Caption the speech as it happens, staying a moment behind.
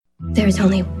There is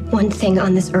only one thing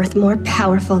on this earth more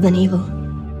powerful than evil,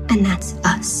 and that's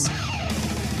us.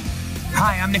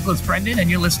 Hi, I'm Nicholas Brendan, and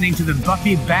you're listening to the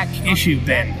Buffy Back Issue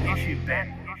Bin.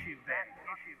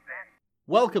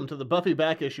 Welcome to the Buffy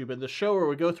Back Issue Bin, the show where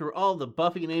we go through all the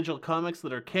Buffy and Angel comics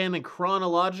that are canon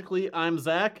chronologically. I'm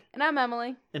Zach. And I'm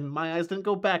Emily. And my eyes didn't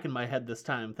go back in my head this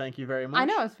time. Thank you very much. I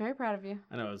know, I was very proud of you.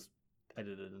 I know, I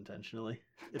did it intentionally.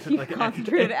 It You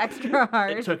concentrated extra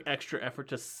hard. It took extra effort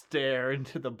to stare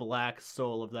into the black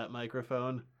soul of that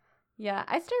microphone. Yeah,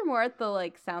 I stare more at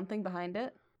the sound thing behind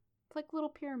it. It's like little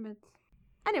pyramids.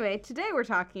 Anyway, today we're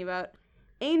talking about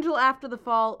Angel After the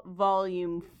Fall,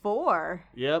 Volume 4.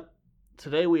 Yep.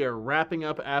 Today we are wrapping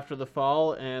up After the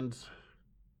Fall, and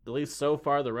at least so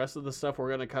far, the rest of the stuff we're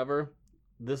going to cover,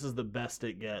 this is the best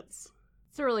it gets.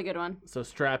 It's a really good one. So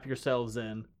strap yourselves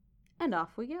in. And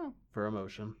off we go. For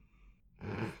emotion.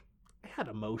 I had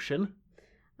emotion.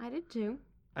 I did too.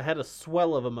 I had a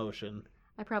swell of emotion.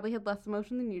 I probably had less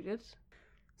emotion than you did.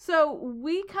 So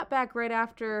we cut back right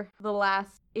after the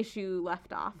last issue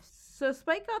left off. So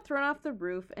Spike got thrown off the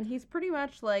roof, and he's pretty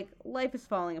much like, life is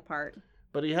falling apart.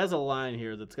 But he has a line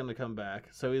here that's going to come back.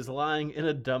 So he's lying in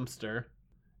a dumpster.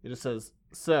 He just says,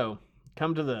 "So,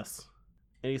 come to this."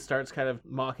 And he starts kind of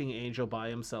mocking Angel by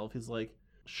himself. He's like,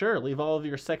 "Sure, leave all of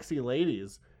your sexy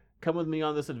ladies. Come with me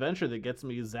on this adventure that gets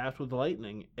me zapped with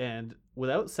lightning. And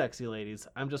without sexy ladies,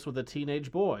 I'm just with a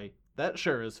teenage boy. That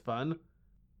sure is fun."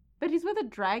 But he's with a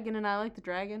dragon, and I like the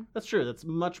dragon. That's true. That's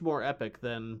much more epic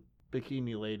than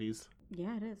bikini ladies.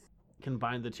 Yeah, it is.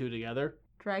 Combine the two together.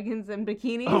 Dragons and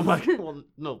bikinis? Oh my god. Well,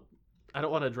 no. I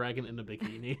don't want a dragon in a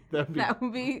bikini. That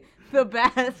would be the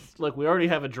best. Look, we already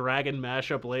have a dragon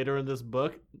mashup later in this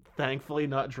book. Thankfully,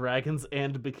 not dragons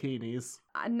and bikinis.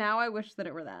 Now I wish that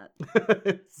it were that.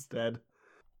 Instead.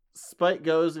 Spike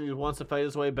goes and he wants to fight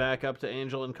his way back up to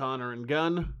Angel and Connor and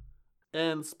Gunn.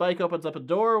 And Spike opens up a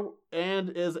door and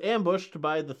is ambushed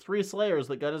by the 3 Slayers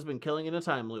that Gunn has been killing in a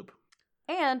time loop.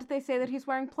 And they say that he's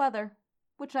wearing pleather,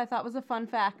 which I thought was a fun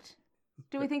fact.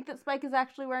 Do we think that Spike is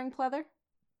actually wearing pleather?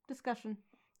 Discussion.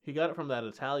 He got it from that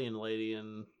Italian lady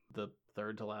in the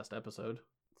 3rd to last episode.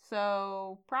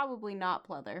 So, probably not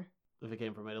pleather. If it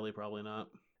came from Italy, probably not.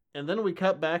 And then we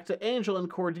cut back to Angel and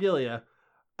Cordelia.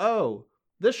 Oh,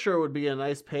 this sure would be a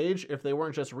nice page if they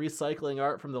weren't just recycling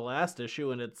art from the last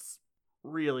issue and it's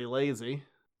really lazy.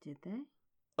 Did they?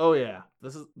 Oh yeah,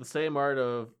 this is the same art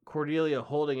of Cordelia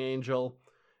holding Angel,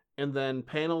 and then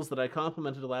panels that I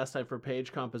complimented last time for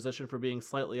page composition for being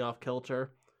slightly off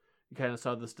kilter. You kind of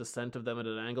saw this descent of them at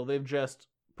an angle. They've just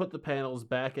put the panels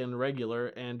back in regular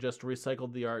and just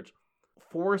recycled the art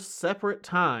 4 separate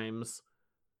times,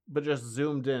 but just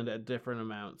zoomed in at different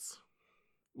amounts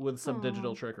with some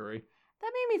digital trickery.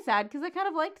 That made me sad because I kind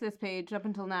of liked this page up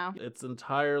until now. It's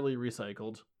entirely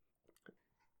recycled.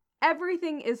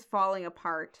 Everything is falling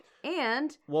apart,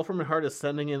 and Wolfram and Hart is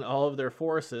sending in all of their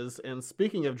forces, and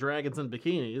speaking of dragons and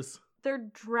bikinis,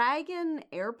 they're dragon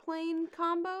airplane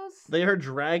combos? They are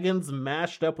dragons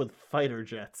mashed up with fighter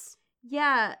jets.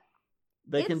 Yeah.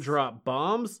 They can drop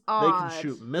bombs, odd. They can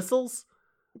shoot missiles.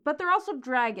 But they're also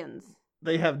dragons.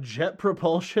 They have jet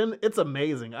propulsion. It's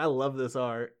amazing. I love this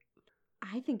art.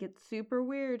 I think it's super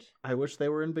weird. I wish they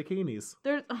were in bikinis.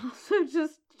 There's also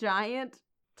just giant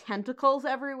tentacles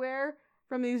everywhere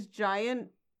from these giant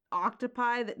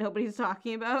octopi that nobody's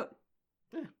talking about.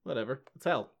 Whatever. It's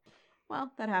hell. Well,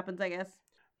 that happens, I guess.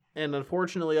 And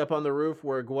unfortunately, up on the roof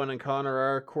where Gwen and Connor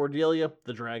are, Cordelia,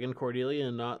 the dragon Cordelia,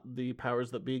 and not the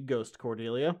powers that be ghost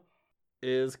Cordelia,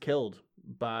 is killed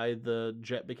by the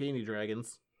jet bikini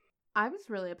dragons. I was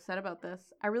really upset about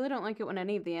this. I really don't like it when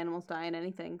any of the animals die in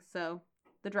anything, so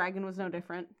the dragon was no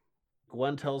different.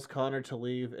 Gwen tells Connor to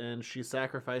leave, and she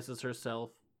sacrifices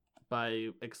herself by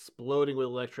exploding with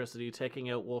electricity, taking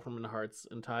out Wolfram and Hart's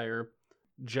entire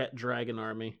jet dragon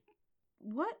army.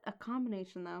 What a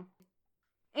combination, though.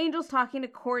 Angel's talking to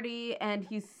Cordy, and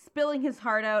he's spilling his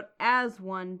heart out, as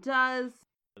one does.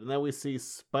 And then we see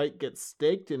Spike get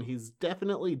staked, and he's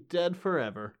definitely dead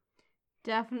forever.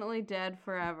 Definitely dead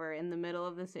forever in the middle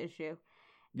of this issue.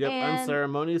 Yep,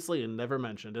 unceremoniously and never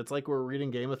mentioned. It's like we're reading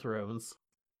Game of Thrones.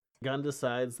 Gunn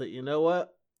decides that, you know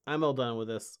what? I'm all done with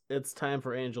this. It's time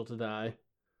for Angel to die.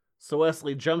 So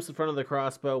Wesley jumps in front of the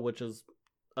crossbow, which is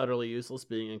utterly useless,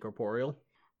 being incorporeal.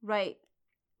 Right.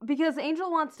 Because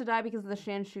Angel wants to die because of the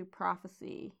Shanshu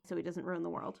prophecy, so he doesn't ruin the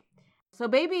world. So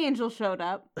Baby Angel showed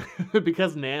up.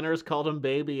 Because Nanners called him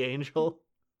Baby Angel?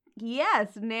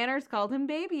 Yes, Nanners called him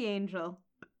Baby Angel.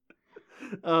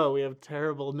 Oh, we have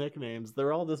terrible nicknames.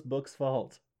 They're all this book's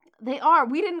fault. They are.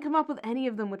 We didn't come up with any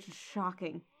of them, which is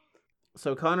shocking.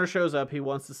 So Connor shows up. He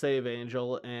wants to save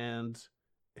Angel, and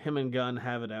him and Gunn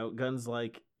have it out. Gunn's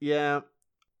like, yeah,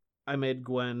 I made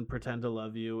Gwen pretend to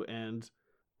love you, and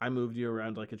I moved you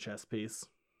around like a chess piece.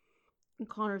 And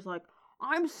Connor's like,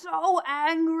 I'm so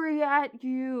angry at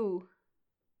you.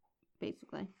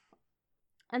 Basically.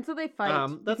 And so they fight.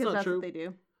 That's because not that's true. what they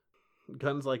do.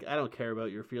 Gunn's like, I don't care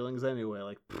about your feelings anyway.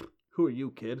 Like, who are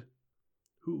you, kid?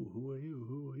 Who are you?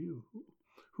 Who are you?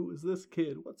 Who is this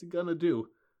kid? What's he gonna do?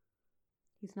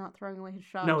 He's not throwing away his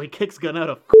shot. No, he kicks Gunn out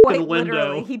a Quite fucking window.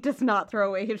 literally, he does not throw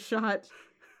away his shot.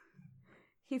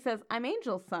 He says, I'm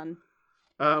Angel's son.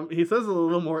 He says it a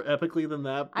little more epically than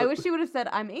that. I wish he would have said,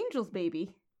 I'm Angel's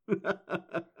baby.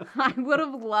 I would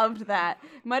have loved that.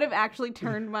 Might have actually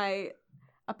turned my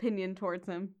opinion towards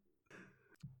him.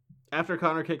 After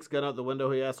Connor kicks Gunn out the window,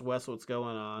 he asks Wes what's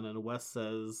going on, and Wes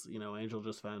says, Angel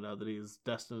just found out that he's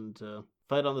destined to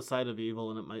fight on the side of evil,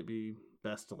 and it might be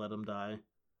best to let him die.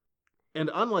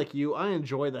 And unlike you, I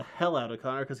enjoy the hell out of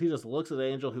Connor, because he just looks at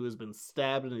Angel, who has been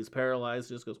stabbed and he's paralyzed,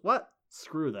 and just goes, what?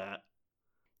 Screw that.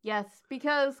 Yes,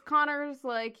 because Connor's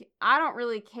like, I don't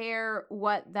really care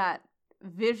what that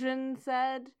vision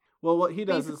said. Well, what he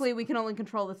does Basically, we can only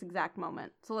control this exact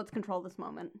moment, so let's control this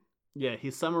moment. Yeah,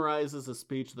 he summarizes a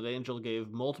speech that Angel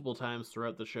gave multiple times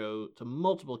throughout the show to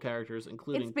multiple characters,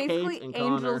 including It's basically Kate and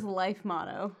Angel's Connor. life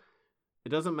motto. It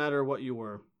doesn't matter what you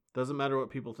were. Doesn't matter what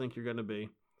people think you're going to be.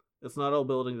 It's not all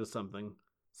building to something,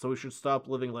 so we should stop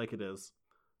living like it is.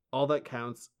 All that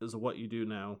counts is what you do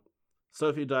now. So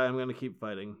if you die, I'm going to keep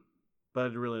fighting. But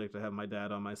I'd really like to have my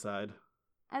dad on my side.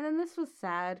 And then this was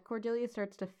sad. Cordelia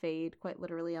starts to fade, quite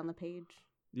literally, on the page.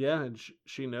 Yeah, and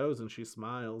she knows and she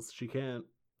smiles. She can't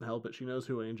help it. She knows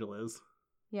who Angel is.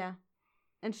 Yeah.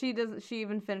 And she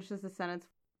even finishes the sentence.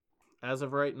 As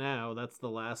of right now, that's the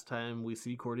last time we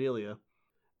see Cordelia.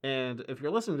 And if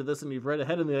you're listening to this and you've read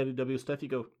ahead in the IDW stuff, you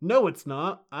go, no, it's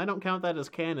not. I don't count that as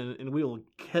canon, and we will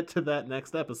get to that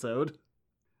next episode.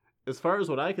 As far as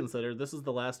what I consider, this is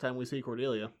the last time we see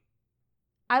Cordelia.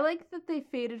 I like that they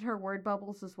faded her word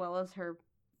bubbles as well as her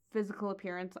physical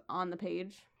appearance on the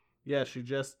page. Yeah, she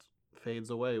just fades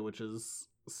away, which is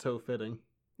so fitting.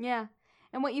 Yeah.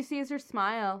 And what you see is her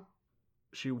smile.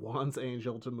 She wants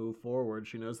Angel to move forward.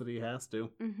 She knows that he has to.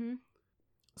 Mm-hmm.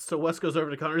 So Wes goes over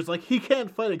to Connor. He's like, he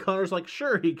can't fight. And Connor's like,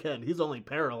 sure he can. He's only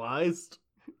paralyzed.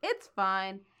 It's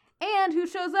fine. And who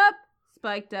shows up?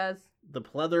 Spike does. The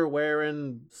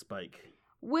pleather-wearing Spike.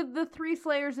 With the 3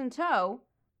 Slayers in tow.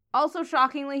 Also,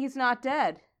 shockingly, he's not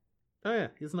dead. Oh yeah,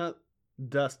 he's not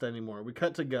dust anymore. We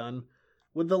cut to Gunn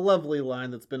with the lovely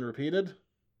line that's been repeated.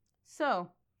 So,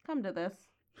 come to this.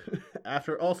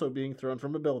 After also being thrown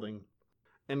from a building.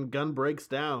 And Gunn breaks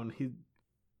down.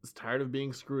 He's tired of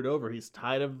being screwed over. He's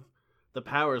tired of the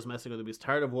powers messing with him. He's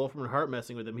tired of Wolfram and Hart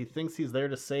messing with him. He thinks he's there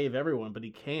to save everyone, but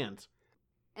he can't.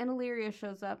 And Illyria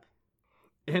shows up.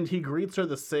 And he greets her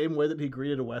the same way that he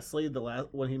greeted Wesley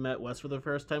when he met Wes for the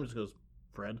first time. Just goes,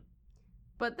 Fred.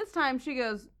 But this time she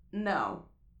goes, no.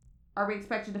 Are we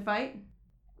expected to fight?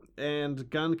 And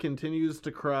Gunn continues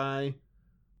to cry.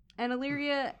 And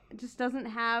Illyria just doesn't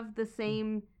have the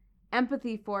same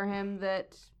empathy for him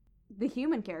that the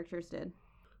human characters did.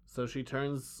 So she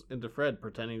turns into Fred,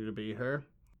 pretending to be her.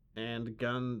 And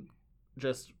Gunn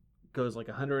just goes like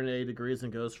 180 degrees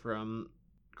and goes from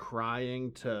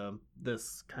crying to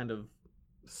this kind of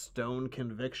stone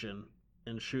conviction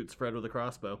and shoots Fred with a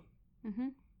crossbow. Mm-hmm.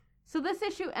 So this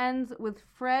issue ends with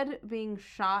Fred being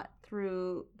shot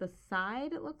through the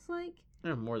side, it looks like.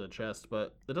 More the chest,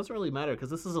 but it doesn't really matter because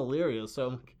this is Illyria, so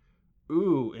I'm like,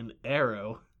 ooh, an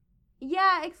arrow.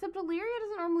 Yeah, except Illyria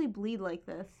doesn't normally bleed like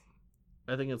this.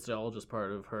 I think it's all just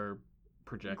part of her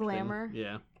projecting. Glamour.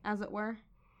 Yeah. As it were.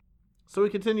 So we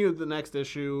continue the next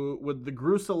issue with the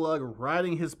Gruselug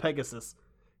riding his Pegasus,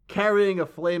 carrying a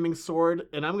flaming sword,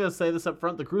 and I'm going to say this up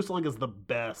front, the Gruselug is the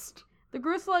best. The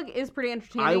Gruselug is pretty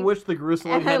entertaining. I wish the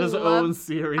Gruselug had his own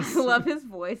series. I love his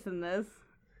voice in this.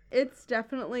 It's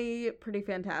definitely pretty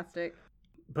fantastic.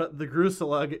 But the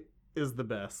Gruselug is the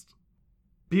best.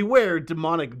 Beware,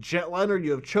 demonic jetliner,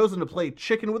 you have chosen to play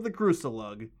chicken with the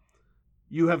Gruselug.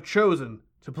 You have chosen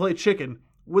to play chicken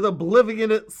with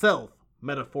Oblivion itself,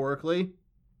 metaphorically.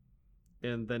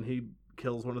 And then he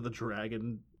kills one of the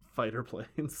dragon fighter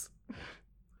planes.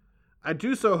 I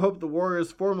do so hope the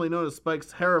warriors formerly known as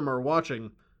Spike's harem are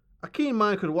watching. A keen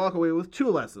mind could walk away with 2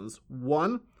 lessons.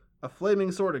 1, a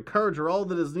flaming sword and courage are all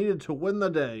that is needed to win the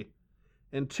day.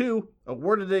 And 2, a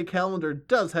word-a-day calendar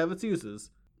does have its uses.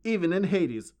 Even in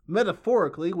Hades,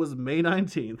 metaphorically, was May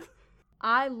 19th.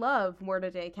 I love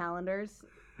word-a-day calendars.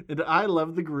 And I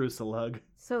love the Gruselug.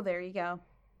 So there you go.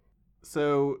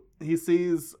 So he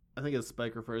sees, I think as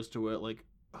Spike refers to it, like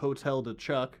Hotel de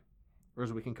Chuck, or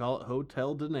as we can call it,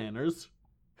 Hotel de Nanners.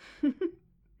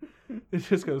 It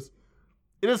just goes,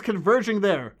 "It is converging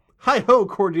there. Hi-ho,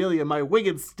 Cordelia, my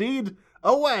winged steed,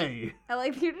 away!" I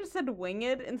like that you just said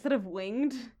winged instead of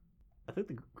winged. I think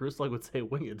the Gristlag would say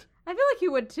winged. I feel like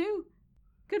you would too.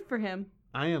 Good for him.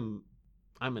 I'm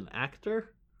an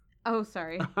actor? Oh,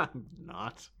 sorry. I'm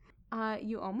not.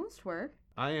 You almost were.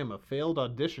 I am a failed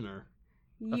auditioner.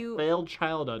 You A failed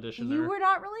child auditioner. You were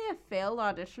not really a failed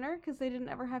auditioner because they didn't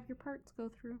ever have your parts go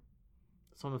through.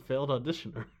 So I'm a failed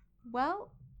auditioner.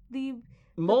 Well,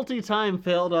 Multi-time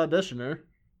failed auditioner.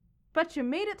 but you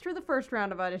made it through the first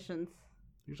round of auditions.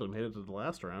 Usually made it to the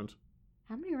last round.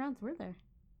 How many rounds were there?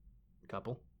 A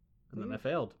couple. And then I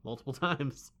failed multiple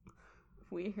times.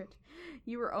 Weird.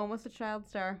 You were almost a child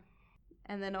star.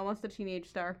 And then almost a teenage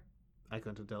star. I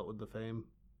couldn't have dealt with the fame.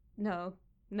 No,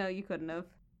 you couldn't have.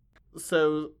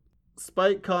 So,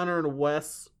 Spike, Connor, and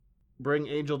Wes bring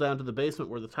Angel down to the basement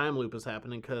where the time loop is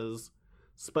happening because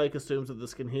Spike assumes that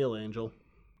this can heal Angel.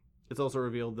 It's also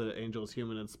revealed that Angel is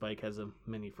human and Spike has a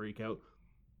mini freak out.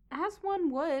 As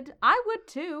one would. I would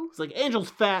too. It's like, Angel's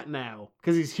fat now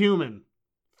because he's human.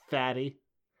 Fatty.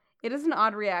 It is an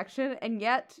odd reaction, and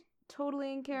yet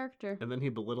totally in character. And then he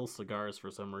belittles cigars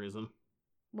for some reason.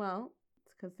 Well,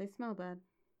 it's because they smell bad.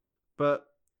 But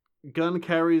Gunn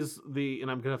carries the,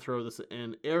 and I'm going to throw this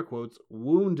in air quotes,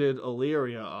 wounded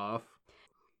Illyria off.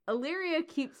 Illyria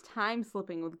keeps time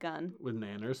slipping with Gunn. With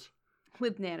Nanners.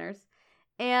 With Nanners.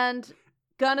 And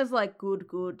Gunn is like, good,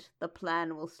 the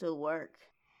plan will still work.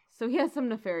 So he has some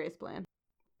nefarious plan.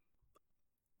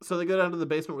 So they go down to the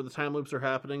basement where the time loops are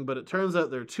happening, but it turns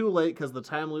out they're too late because the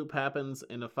time loop happens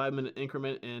in a 5-minute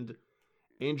increment and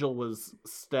Angel was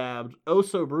stabbed oh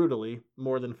so brutally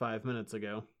more than 5 minutes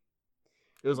ago.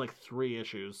 It was like 3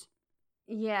 issues.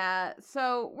 Yeah,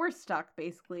 so we're stuck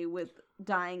basically with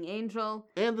dying Angel.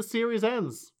 And the series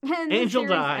ends. And Angel the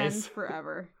series dies. ends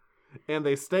forever. And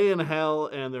they stay in hell,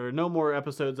 and there are no more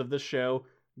episodes of this show.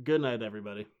 Good night,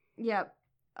 everybody. Yep.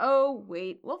 Oh,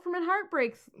 wait. Wolfram and Hart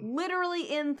breaks literally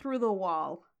in through the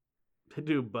wall. They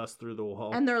do bust through the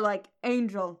wall. And they're like,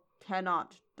 Angel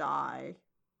cannot die.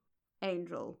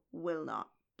 Angel will not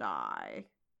die.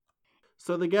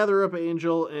 So they gather up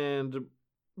Angel and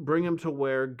bring him to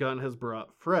where Gunn has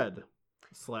brought Fred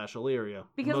 / Illyria.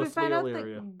 Because we Mostly find out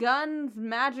Illyria. that Gunn's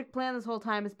magic plan this whole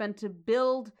time has been to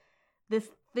build this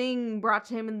thing brought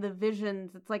to him in the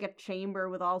visions. It's like a chamber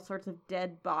with all sorts of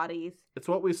dead bodies. It's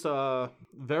what we saw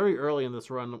very early in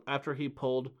this run after he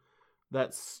pulled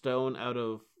that stone out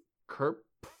of Kerp.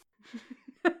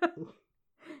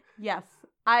 Yes.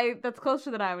 That's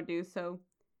closer than I would do, so.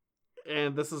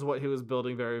 And this is what he was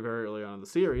building very, very early on in the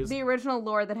series. The original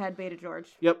lore that had Beta George.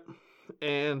 Yep.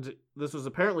 And this was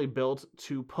apparently built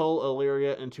to pull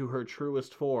Illyria into her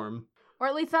truest form. Or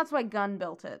at least that's why Gunn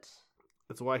built it.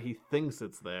 That's why he thinks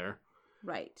it's there.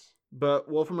 Right. But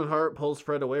Wolfram and Hart pulls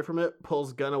Fred away from it,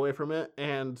 pulls Gunn away from it,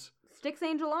 and Sticks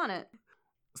Angel on it.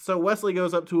 so Wesley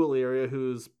goes up to Illyria,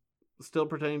 who's still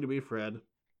pretending to be Fred,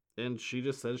 and she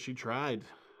just says she tried,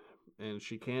 and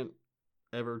she can't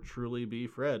ever truly be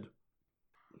Fred.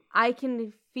 I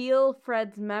can feel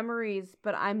Fred's memories,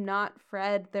 but I'm not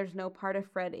Fred. There's no part of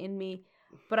Fred in me.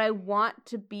 But I want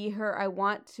to be her. I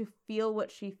want to feel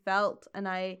what she felt, and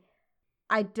I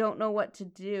don't know what to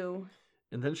do.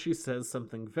 And then she says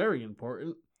something very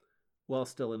important, while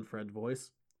still in Fred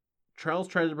voice. Charles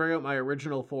tried to bring out my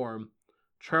original form.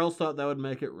 Charles thought that would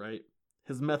make it right.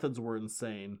 His methods were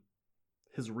insane.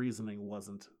 His reasoning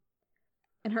wasn't.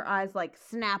 And her eyes like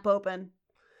snap open.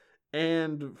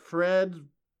 And Fred,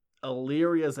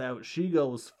 Illyria's out. She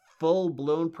goes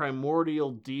full-blown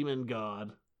primordial demon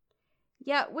god.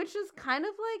 Yeah, which is kind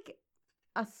of like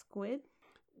a squid.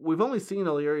 We've only seen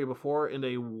Illyria before in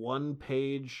a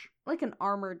 1-page... Like an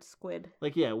armored squid.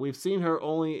 We've seen her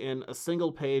only in a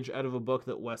single page out of a book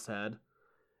that Wes had.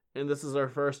 And this is our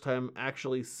first time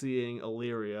actually seeing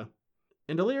Illyria.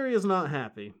 And Illyria's not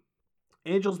happy.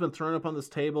 Angel's been thrown up on this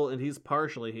table and he's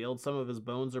partially healed. Some of his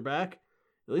bones are back.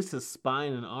 At least his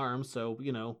spine and arms, so,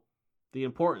 the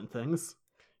important things.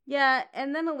 Yeah,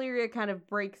 and then Illyria kind of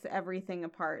breaks everything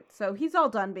apart. So he's all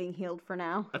done being healed for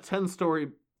now. A 10-story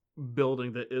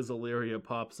building that is Illyria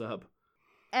pops up.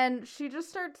 And she just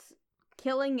starts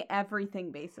killing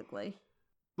everything, basically.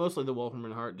 Mostly the Wolfram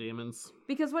and Hart demons.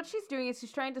 Because what she's doing is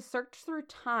she's trying to search through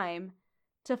time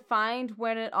to find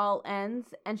when it all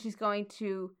ends, and she's going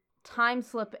to time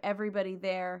slip everybody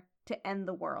there to end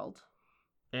the world.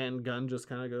 And Gunn just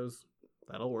kind of goes,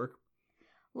 that'll work.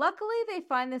 Luckily, they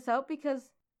find this out because,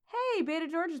 hey, Beta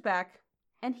George is back.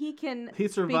 And he can He speak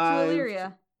to survived.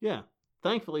 Illyria. Yeah.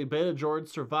 Thankfully, Beta George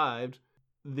survived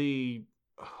the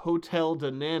Hotel de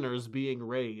Nanners being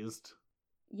razed.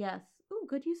 Yes. Ooh,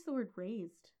 good use of the word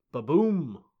raised.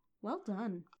 Ba-boom! Well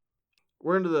done.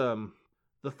 We're into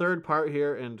the third part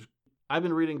here, and I've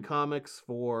been reading comics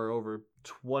for over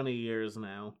 20 years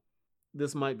now.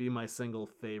 This might be my single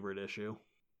favorite issue.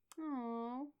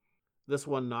 Aww. This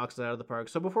one knocks it out of the park.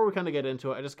 So before we kind of get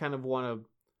into it, I just kind of want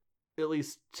to at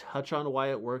least touch on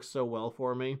why it works so well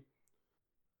for me.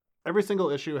 Every single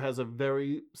issue has a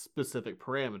very specific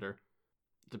parameter.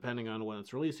 Depending on when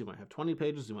it's released, you might have 20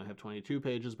 pages, you might have 22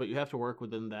 pages, but you have to work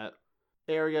within that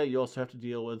area. You also have to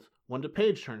deal with when the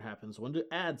page turn happens, when do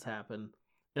ads happen,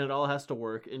 and it all has to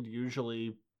work, and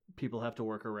usually people have to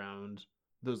work around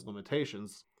those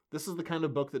limitations. This is the kind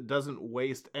of book that doesn't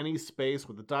waste any space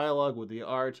with the dialogue, with the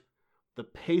art. The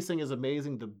pacing is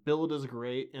amazing, the build is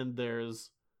great, and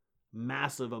there's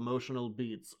massive emotional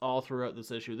beats all throughout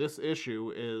this issue. This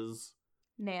issue is...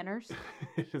 Nanners.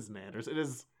 It is nanners. It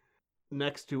is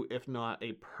next to, if not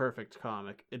a perfect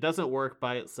comic. It doesn't work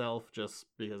by itself just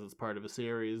because it's part of a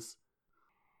series.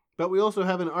 But we also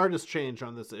have an artist change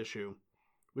on this issue.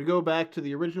 We go back to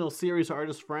the original series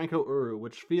artist Franco Uru,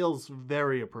 which feels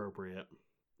very appropriate.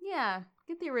 Yeah,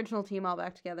 get the original team all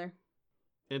back together.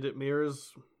 And it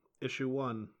mirrors issue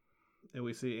 1. And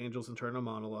we see Angel's internal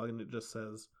monologue, and it just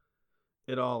says,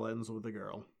 "It all ends with a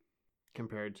girl,"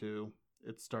 compared to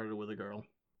 "It started with a girl."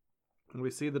 And we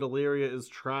see that Illyria is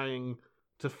trying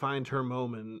to find her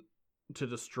moment to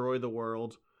destroy the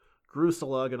world.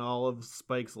 Gruselug and all of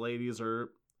Spike's ladies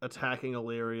are attacking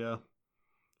Illyria.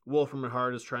 Wolfram and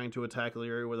Hart is trying to attack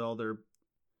Illyria with all their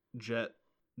jet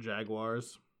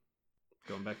jaguars.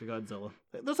 Going back to Godzilla.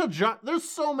 There's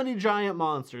so many giant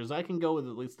monsters. I can go with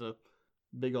at least a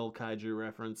big old kaiju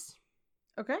reference.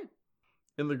 Okay.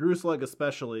 And the Gruselug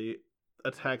especially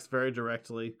attacks very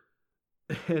directly.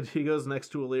 And he goes next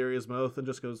to Illyria's mouth and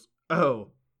just goes,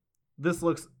 "Oh, this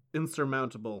looks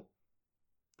insurmountable.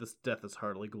 This death is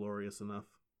hardly glorious enough."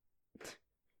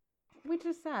 Which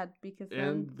is sad, because then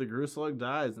And the Gruselug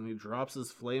dies, and he drops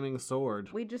his flaming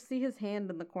sword. we just see his hand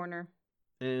in the corner.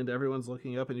 And everyone's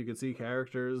looking up, and you can see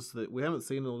characters that we haven't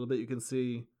seen in a little bit. You can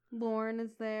see Lauren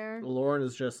is there. Lauren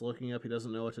is just looking up. He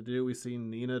doesn't know what to do. We see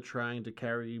Nina trying to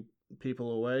carry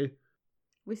people away.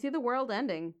 We see the world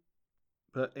ending.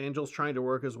 But Angel's trying to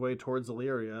work his way towards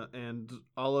Illyria, and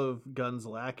all of Gunn's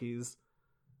lackeys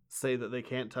say that they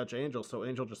can't touch Angel, so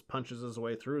Angel just punches his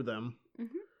way through them.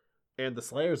 Mm-hmm. And the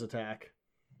Slayers attack.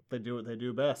 They do what they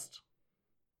do best.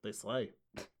 They slay.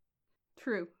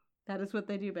 True. That is what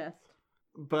they do best.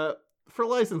 But for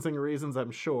licensing reasons,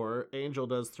 I'm sure, Angel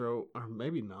does throw, or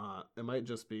maybe not. It might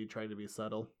just be trying to be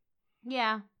subtle.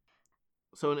 Yeah.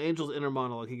 So in Angel's inner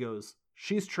monologue, he goes,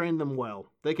 "She's trained them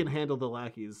well. They can handle the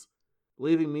lackeys,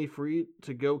 leaving me free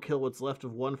to go kill what's left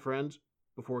of one friend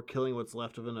before killing what's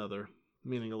left of another,"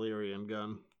 meaning Illyria and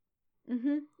Gunn.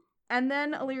 Mm-hmm. And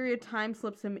then Illyria time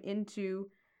slips him into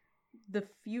the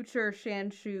future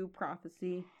Shanshu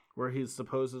prophecy. Where he's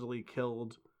supposedly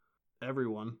killed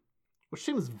everyone, which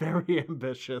seems very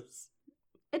ambitious.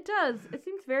 It does. It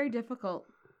seems very difficult.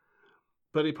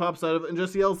 But he pops out of it and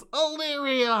just yells,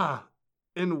 "Illyria!"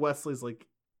 And Wesley's like,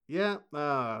 "Yeah,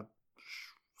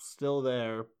 still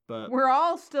there, but We're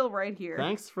all still right here.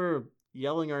 thanks for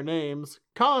yelling our names.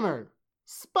 Connor!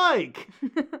 Spike!"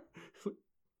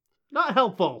 Not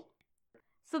helpful.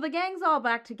 So the gang's all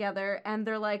back together, and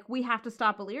they're like, "We have to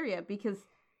stop Illyria because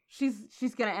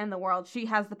she's gonna end the world. She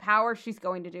has the power. She's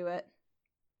going to do it."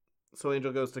 So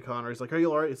Angel goes to Connor. He's like, "Are you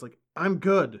alright?" He's like, "I'm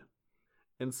good."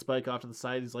 And Spike off to the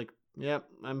side, he's like, "Yep,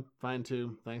 I'm fine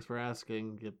too. Thanks for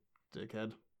asking, you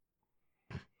dickhead."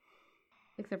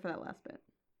 Except for that last bit.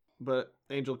 But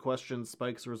Angel questions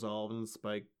Spike's resolve, and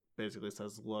Spike basically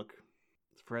says, "Look,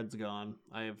 Fred's gone.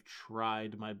 I have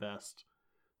tried my best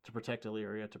to protect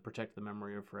Illyria, to protect the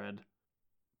memory of Fred,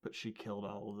 but she killed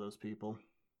all of those people.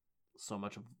 So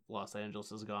much of Los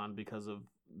Angeles is gone because of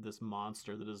this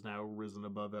monster that has now risen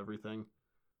above everything."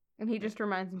 And he just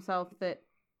reminds himself that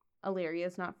Illyria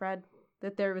is not Fred,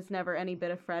 that there was never any bit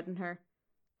of Fred in her,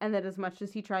 and that as much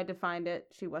as he tried to find it,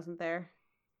 she wasn't there.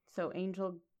 So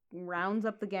Angel rounds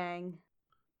up the gang.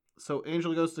 So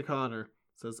Angel goes to Connor,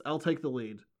 says, "I'll take the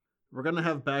lead. We're going to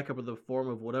have backup in the form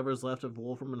of whatever's left of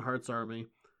Wolfram and Hart's army,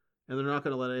 and they're not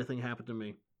going to let anything happen to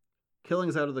me.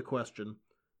 Killing's out of the question.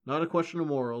 Not a question of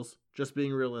morals, just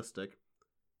being realistic.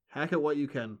 Hack at what you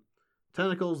can.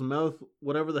 Tentacles, mouth,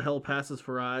 whatever the hell passes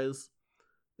for eyes.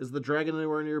 Is the dragon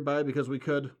anywhere nearby? Because we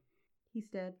could." He's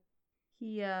dead.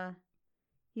 He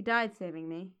died saving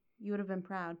me. You would have been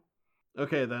proud.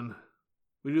 "Okay, then.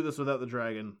 We do this without the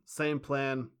dragon. Same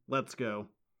plan. Let's go."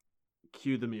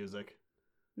 Cue the music.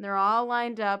 And they're all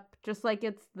lined up, just like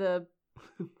it's the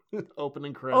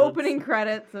Opening credits. Opening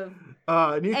credits of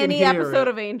And you can any hear episode it.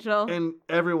 of Angel. And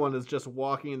everyone is just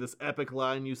walking in this epic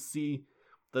line. You see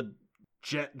the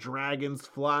jet dragons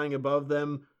flying above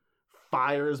them.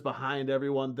 Fires behind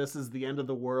everyone. This is the end of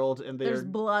the world, and There's they're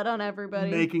blood on everybody.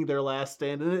 making their last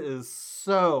stand, and it is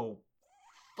so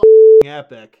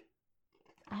epic.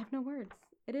 I have no words.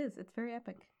 It is. It's very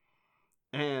epic.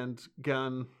 And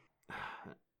Gunn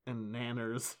and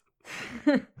Nanners.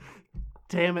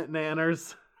 Damn it,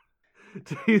 Nanners.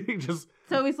 He just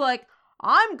So he's like,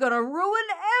 I'm gonna ruin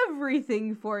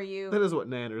everything for you. that is what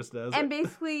Nanners does. And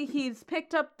basically, he's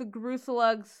picked up the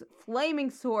Gruselug's flaming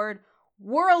sword,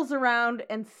 whirls around,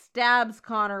 and stabs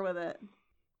Connor with it.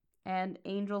 And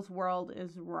Angel's world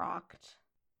is rocked.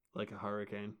 Like a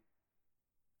hurricane.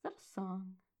 Is that a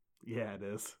song? Yeah, it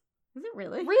is. Is it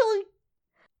really? Really?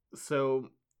 So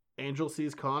Angel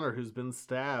sees Connor, who's been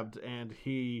stabbed, and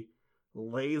he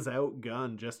lays out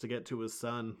Gunn just to get to his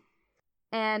son.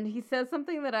 And he says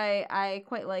something that I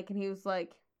quite like, and he was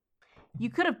like, you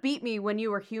could have beat me when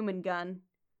you were human, Gunn.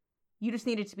 You just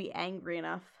needed to be angry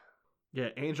enough. Yeah,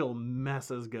 Angel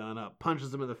messes Gunn up,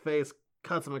 punches him in the face,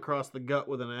 cuts him across the gut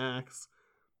with an axe,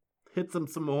 hits him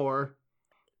some more,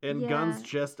 and Yeah. Gunn's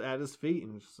just at his feet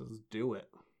and just says, do it.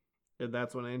 And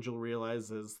that's when Angel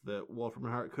realizes that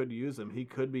Wolfram Hart could use him. He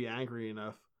could be angry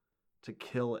enough to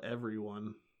kill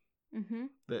everyone. Mm-hmm.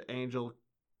 That Angel,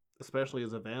 especially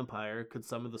as a vampire, could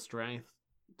summon the strength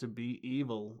to be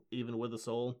evil, even with a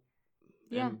soul,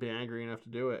 Yeah. and be angry enough to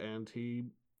do it. And he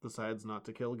decides not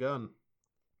to kill Gunn.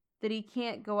 That he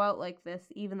can't go out like this,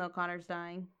 even though Connor's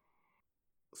dying.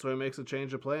 So he makes a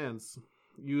change of plans,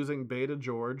 using Beta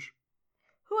George.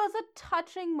 Who has a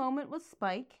touching moment with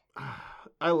Spike.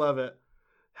 I love it.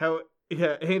 How,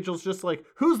 yeah, Angel's just like,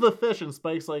 who's the fish? And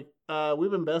Spike's like,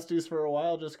 we've been besties for a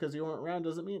while. Just because you weren't around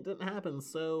doesn't mean it didn't happen.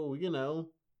 So, you know.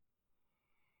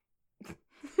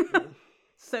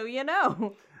 So you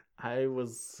know. I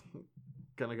was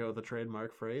gonna go with a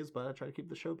trademark phrase, but I try to keep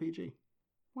the show PG.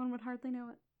 One would hardly know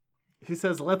it. He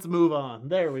says, let's move on.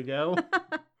 There we go.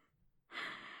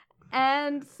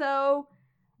 And so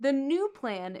the new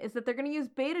plan is that they're going to use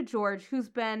Beta George, who's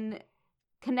been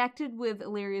connected with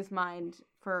Illyria's mind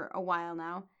for a while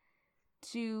now,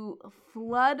 to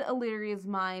flood Illyria's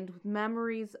mind with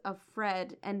memories of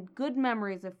Fred, and good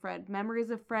memories of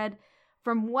Fred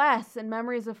from Wes, and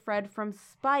memories of Fred from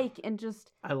Spike, and just...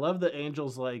 I love that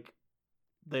Angel's like,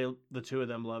 the two of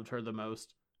them loved her the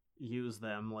most. Use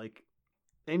them. Like,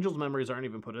 Angel's memories aren't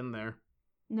even put in there.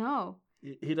 No.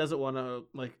 He doesn't want to,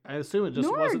 like, I assume it just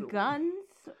Nor wasn't... Guns.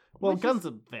 Well, which Gunn's is...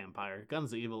 a vampire.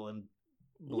 Gunn's evil and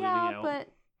bleeding Yeah, out. but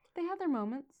they have their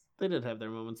moments. They did have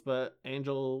their moments, but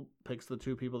Angel picks the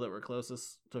two people that were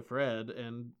closest to Fred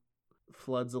and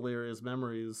floods Illyria's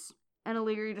memories. And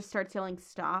Illyria just starts yelling,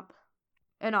 stop.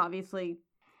 And obviously,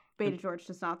 Beta George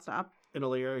does not stop. And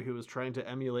Illyria, who was trying to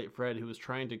emulate Fred, who was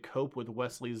trying to cope with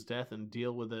Wesley's death and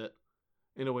deal with it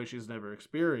in a way she's never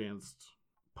experienced,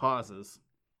 pauses.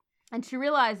 And she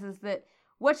realizes that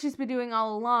what she's been doing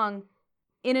all along,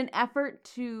 in an effort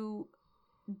to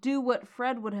do what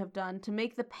Fred would have done, to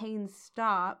make the pain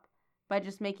stop by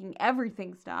just making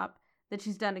everything stop, that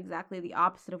she's done exactly the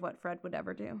opposite of what Fred would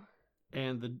ever do.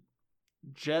 And the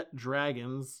jet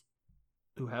dragons,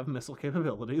 who have missile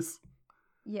capabilities,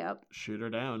 Yep. shoot her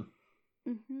down.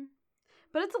 Mm-hmm.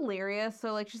 But it's Illyria,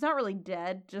 so like she's not really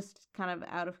dead, just kind of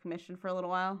out of commission for a little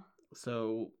while.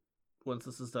 So once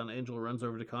this is done, Angel runs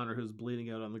over to Connor, who's bleeding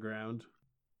out on the ground.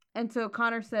 And so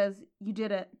Connor says, you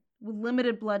did it. With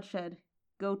limited bloodshed.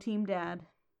 Go Team Dad.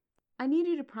 I need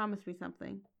you to promise me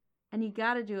something. And you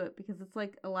gotta do it because it's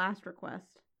like a last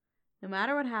request. No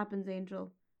matter what happens,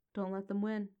 Angel, don't let them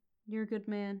win. You're a good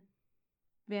man.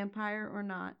 Vampire or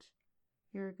not,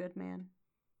 you're a good man.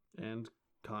 And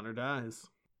Connor dies.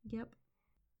 Yep.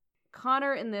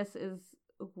 Connor in this is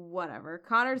whatever.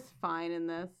 Connor's fine in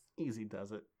this. Easy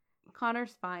does it.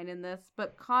 Connor's fine in this.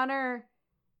 But Connor,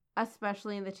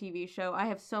 especially in the TV show, I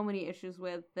have so many issues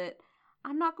with that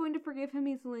I'm not going to forgive him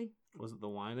easily. Was it the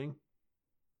whining?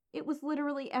 It was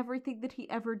literally everything that he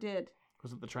ever did.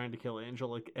 Was it the trying to kill Angel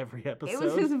like every episode? It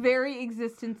was his very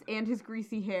existence and his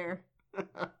greasy hair.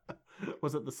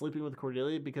 Was it the sleeping with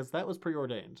Cordelia? Because that was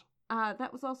preordained.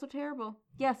 That was also terrible.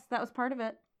 Yes, that was part of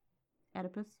it.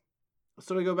 Oedipus.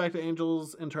 So we go back to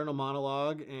Angel's internal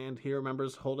monologue, and he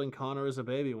remembers holding Connor as a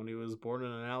baby when he was born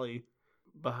in an alley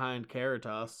behind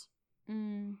Caritas.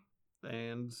 Mm.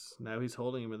 And now he's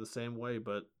holding him in the same way,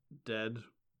 but dead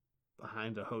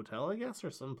behind a hotel, I guess,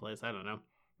 or someplace. I don't know.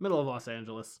 Middle of Los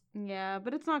Angeles. Yeah,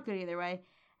 but it's not good either way.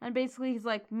 And basically he's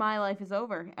like, my life is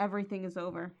over. Everything is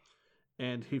over.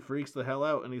 And he freaks the hell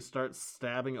out and he starts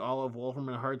stabbing all of Wolfram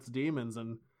and Hart's demons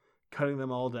and cutting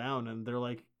them all down. And they're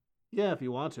like, yeah, if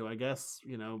you want to, I guess,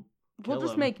 kill We'll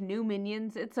just him. make new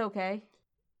minions. It's okay.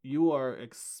 You are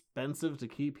expensive to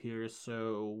keep here,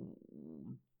 so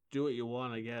do what you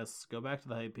want, I guess. Go back to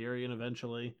the Hyperion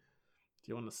eventually. If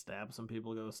you want to stab some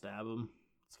people, go stab them.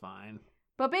 It's fine.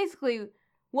 But basically,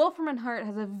 Wolfram and Hart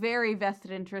has a very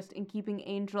vested interest in keeping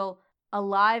Angel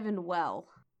alive and well.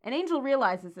 And Angel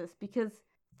realizes this because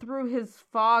through his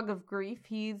fog of grief,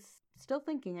 he's still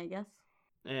thinking, I guess.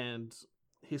 And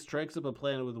he strikes up a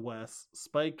plan with Wes.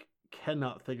 Spike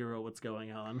cannot figure out what's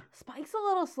going on. Spike's a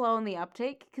little slow in the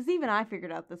uptake, because even I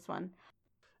figured out this one.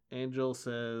 Angel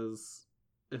says,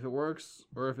 if it works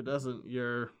or if it doesn't,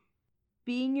 you're...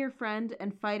 Being your friend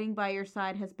and fighting by your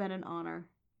side has been an honor.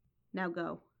 Now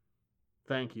go.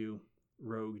 Thank you,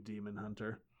 rogue demon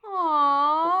hunter.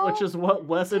 Aww. Which is what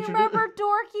Wes Do you introduced. remember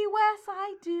Dorky Wes?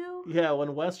 I do. Yeah,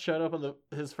 when Wes showed up on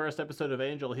his first episode of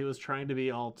Angel, he was trying to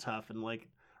be all tough and like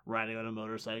riding on a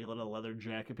motorcycle in a leather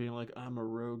jacket, being like, I'm a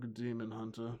rogue demon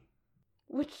hunter.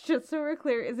 Which, just so we're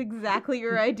clear, is exactly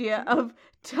your idea of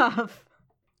tough.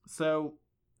 So,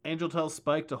 Angel tells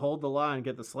Spike to hold the line,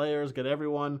 get the Slayers, get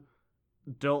everyone.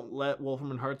 Don't let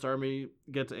Wolfram and Hart's army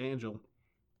get to Angel.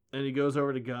 And he goes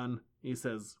over to Gunn. He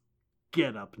says,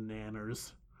 get up,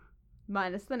 nanners.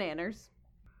 Minus the nanners.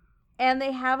 And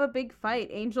they have a big fight.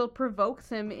 Angel provokes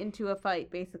him into a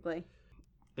fight, basically.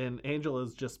 And Angel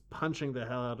is just punching the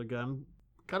hell out of Gunn.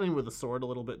 Cutting him with a sword a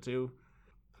little bit, too.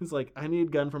 He's like, I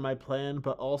need Gunn for my plan,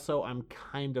 but also I'm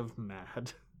kind of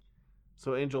mad.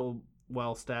 So Angel,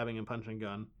 while stabbing and punching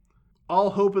Gunn, all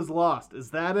hope is lost. Is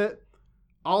that it?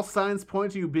 All signs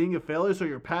point to you being a failure, so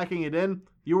you're packing it in?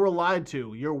 You were lied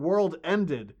to. Your world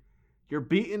ended. You're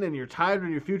beaten and you're tired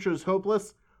and your future is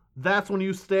hopeless? That's when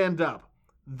you stand up.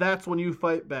 That's when you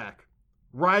fight back.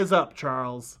 Rise up,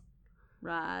 Charles.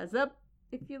 Rise up.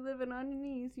 If you're living on your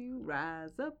knees, you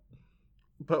rise up.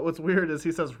 But what's weird is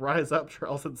he says, rise up,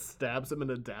 Charles, and stabs him in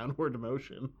a downward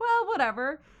motion. Well,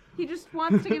 whatever. He just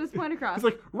wants to get his point across. He's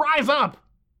like, rise up!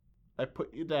 I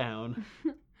put you down.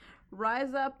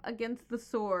 Rise up against the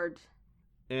sword.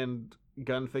 And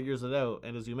Gunn figures it out.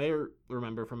 And as you may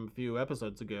remember from a few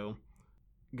episodes ago,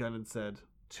 Gunn had said,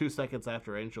 2 seconds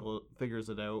after Angel figures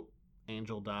it out,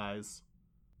 Angel dies.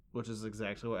 Which is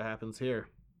exactly what happens here.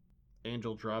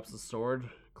 Angel drops the sword,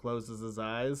 closes his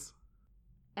eyes.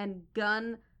 And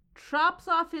Gunn chops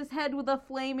off his head with a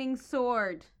flaming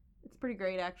sword. It's pretty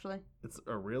great, actually. It's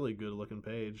a really good looking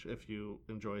page if you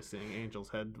enjoy seeing Angel's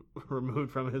head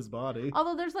removed from his body.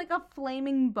 Although there's like a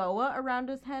flaming boa around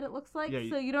his head, it looks like, Yeah,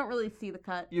 so you don't really see the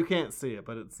cut. You can't see it,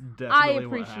 but it's definitely I what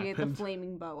appreciate the happened.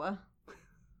 flaming boa.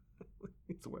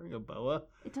 He's wearing a boa.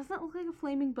 It doesn't look like a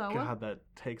flaming boa. God, that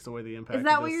takes away the impact. Is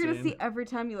that of what this you're going to scene. see every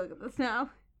time you look at this now?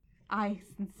 I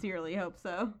sincerely hope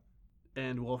so.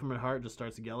 And Wolfram and Hart just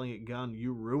starts yelling at Gunn,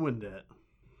 you ruined it.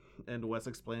 And Wes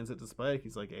explains it to Spike.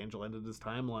 He's like, Angel ended his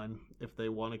timeline. If they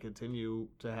want to continue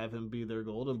to have him be their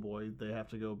golden boy, they have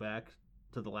to go back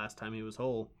to the last time he was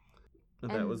whole.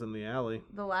 And that was in the alley.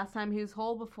 The last time he was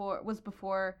whole was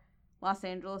before Los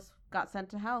Angeles got sent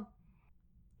to hell.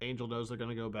 Angel knows they're going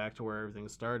to go back to where everything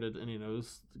started, and he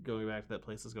knows going back to that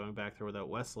place is going back there without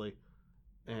Wesley.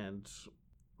 And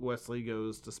Wesley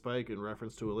goes to Spike in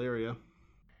reference to Illyria.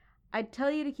 I'd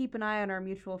tell you to keep an eye on our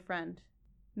mutual friend.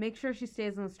 Make sure she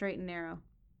stays on the straight and narrow.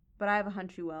 But I have a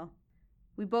hunch you will.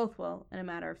 We both will, in a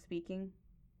matter of speaking,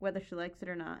 whether she likes it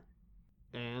or not.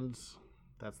 And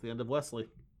that's the end of Wesley.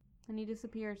 And he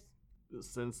disappears.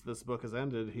 Since this book has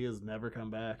ended, he has never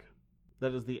come back.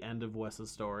 That is the end of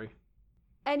Wes's story.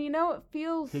 And it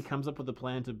feels He comes up with a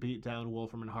plan to beat down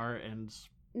Wolfram and Hart, and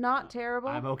not terrible.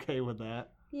 I'm okay with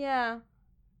that. Yeah.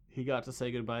 He got to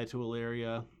say goodbye to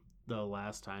Illyria the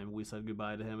last time we said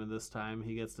goodbye to him, and this time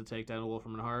he gets to take down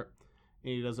Wolfram and Hart,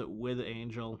 and he does it with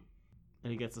Angel,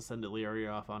 and he gets to send Illyria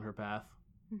off on her path.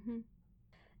 Mm-hmm.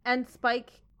 And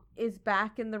Spike is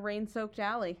back in the rain-soaked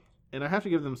alley. And I have to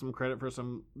give them some credit for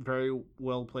some very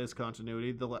well-placed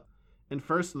continuity. In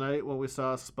First Night, when we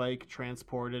saw Spike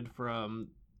transported from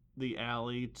the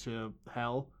alley to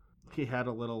Hell, he had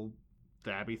a little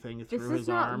dabby thing through his arm. This is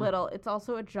not little. It's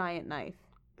also a giant knife.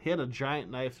 He had a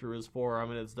giant knife through his forearm,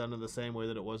 and it's done in the same way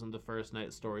that it was in the First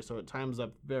Night story, so it times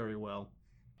up very well.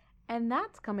 And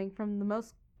that's coming from the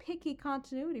most picky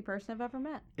continuity person I've ever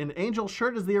met. And Angel's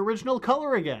shirt is the original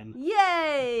color again.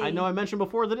 Yay! I know I mentioned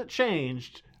before that it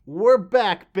changed. We're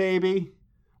back, baby.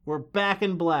 We're back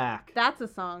in black. That's a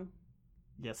song.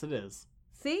 Yes, it is.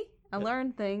 See? I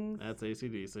learned things. That's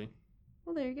AC/DC.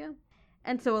 Well, there you go.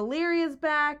 And so Illyria's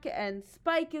back, and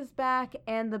Spike is back,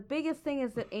 and the biggest thing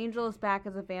is that Angel is back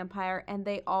as a vampire, and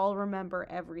they all remember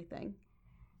everything.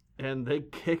 And they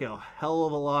kick a hell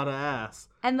of a lot of ass.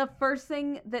 And the first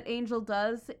thing that Angel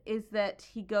does is that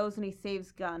he goes and he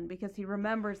saves Gunn, because he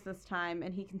remembers this time,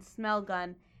 and he can smell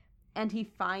Gunn, and he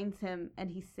finds him, and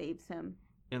he saves him.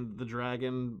 And the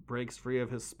dragon breaks free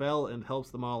of his spell and helps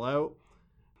them all out.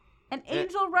 And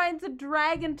Angel rides a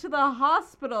dragon to the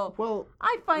hospital. Well,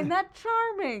 I find that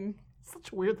charming.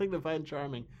 such a weird thing to find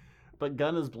charming. But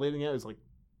Gunn is bleeding out. He's like,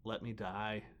 let me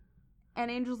die. And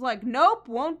Angel's like, nope,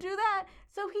 won't do that.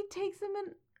 So he takes him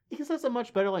and... He says a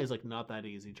much better line. He's like, not that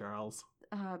easy, Charles.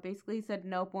 Basically he said,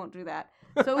 nope, won't do that.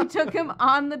 So he took him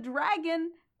on the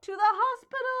dragon to the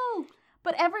hospital.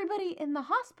 But everybody in the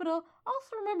hospital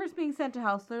also remembers being sent to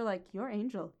house. They're like, you're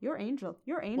Angel, you're Angel,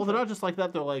 you're Angel. Well, they're not just like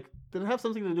that. They're like, did it have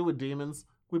something to do with demons?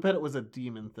 We bet it was a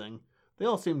demon thing. They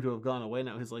all seem to have gone away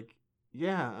now. He's like,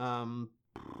 yeah,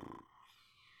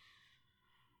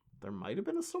 there might have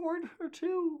been a sword or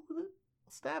two that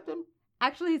stabbed him.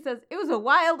 Actually, he says, it was a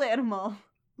wild animal.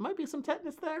 Might be some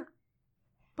tetanus there.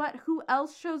 But who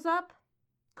else shows up?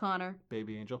 Connor.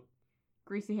 Baby Angel.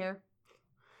 Greasy hair.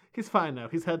 He's fine now.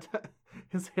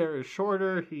 His hair is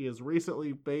shorter. He has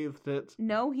recently bathed it.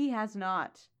 No, he has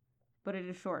not. But it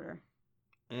is shorter.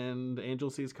 And Angel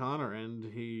sees Connor, and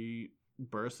he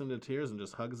bursts into tears and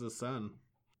just hugs his son.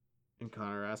 And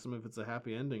Connor asks him if it's a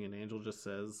happy ending, and Angel just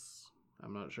says,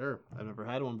 I'm not sure. I've never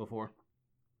had one before.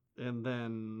 And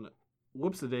then,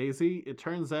 whoops-a-daisy, it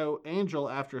turns out Angel,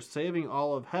 after saving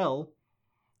all of hell,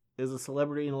 is a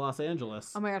celebrity in Los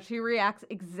Angeles. Oh my gosh, he reacts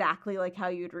exactly like how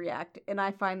you'd react, and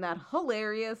I find that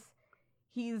hilarious.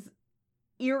 He's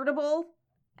irritable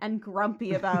and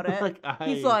grumpy about it.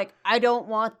 He's like, I don't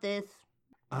want this.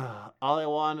 All I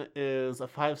want is a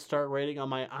 5-star rating on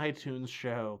my iTunes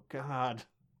show. God.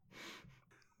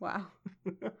 Wow.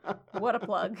 What a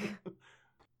plug.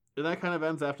 And that kind of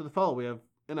ends after the fall. We have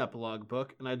an epilogue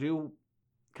book, and I do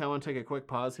kind of want to take a quick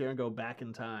pause here and go back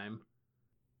in time.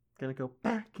 Gonna go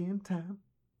back in time.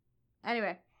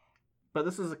 Anyway. But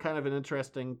this is a kind of an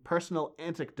interesting personal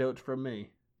anecdote from me.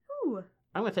 Ooh.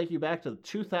 I'm gonna take you back to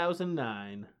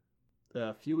 2009,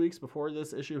 a few weeks before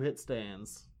this issue hit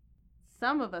stands.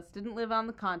 Some of us didn't live on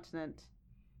the continent.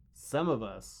 Some of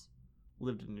us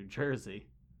lived in New Jersey.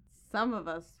 Some of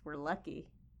us were lucky.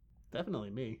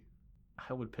 Definitely me.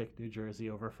 I would pick New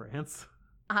Jersey over France.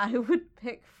 I would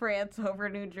pick France over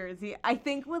New Jersey. I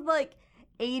think with like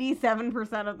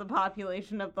 87% of the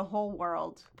population of the whole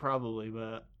world. Probably,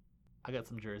 but I got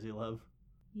some Jersey love.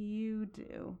 You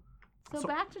do. So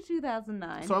back to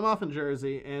 2009. So I'm off in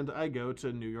Jersey, and I go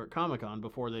to New York Comic Con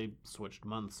before they switched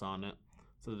months on it.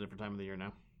 It's a different time of the year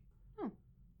now.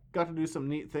 Got to do some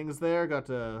neat things there. Got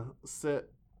to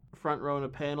sit front row in a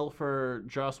panel for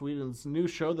Joss Whedon's new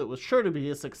show that was sure to be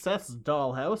a success,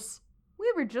 Dollhouse.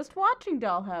 We were just watching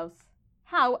Dollhouse.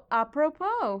 How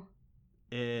apropos.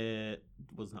 It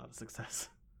was not a success.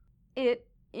 It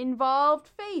involved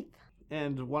faith.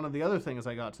 And one of the other things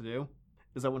I got to do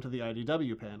is I went to the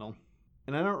IDW panel.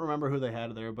 And I don't remember who they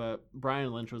had there, but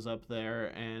Brian Lynch was up there,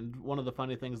 and one of the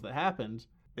funny things that happened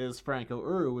is Franco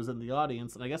Uru was in the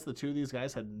audience, and I guess the two of these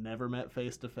guys had never met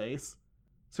face to face.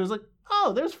 So he was like,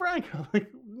 oh, there's Franco.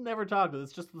 Like, never talked to him.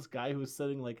 It's just this guy who was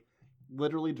sitting, like,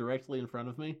 literally directly in front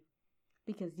of me.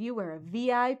 Because you were a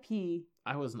VIP.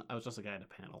 I was just a guy at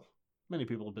a panel. Many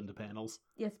people have been to panels.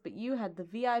 Yes, but you had the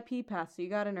VIP pass, so you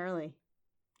got in early.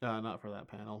 Not for that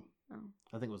panel. Oh.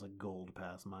 I think it was a gold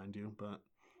pass, mind you, but...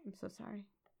 I'm so sorry.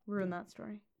 Ruined that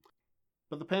story.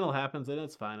 But the panel happens, and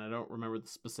it's fine. I don't remember the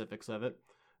specifics of it.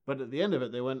 But at the end of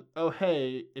it, they went, oh,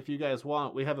 hey, if you guys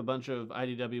want, we have a bunch of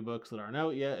IDW books that aren't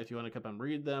out yet, if you want to come and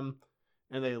read them.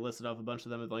 And they listed off a bunch of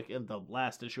them, like, in the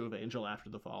last issue of Angel After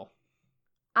the Fall.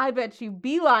 I bet you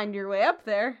beelined your way up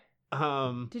there.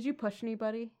 Did you push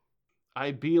anybody?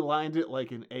 I beelined it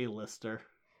like an A-lister.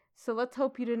 So let's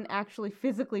hope you didn't actually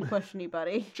physically push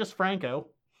anybody. Just Franco.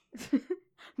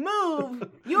 Move!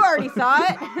 You already saw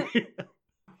it!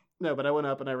 No, but I went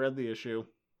up and I read the issue.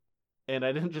 And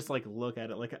I didn't just, like, look at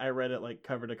it. Like, I read it, like,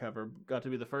 cover to cover. Got to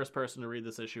be the first person to read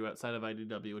this issue outside of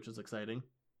IDW, which is exciting.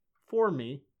 For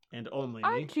me, and only me.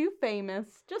 Aren't you famous?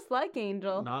 Just like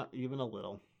Angel. Not even a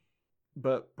little.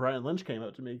 But Brian Lynch came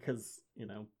up to me because, you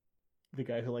know, the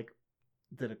guy who, like,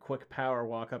 did a quick power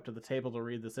walk up to the table to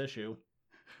read this issue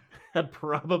had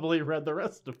probably read the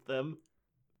rest of them.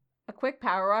 A quick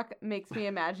power walk makes me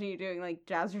imagine you doing, like,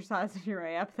 jazzercise your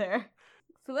way up there.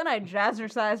 So then I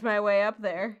jazzercise my way up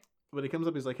there. But he comes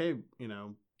up, he's like, hey, you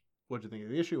know, what'd you think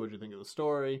of the issue? What'd you think of the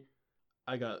story?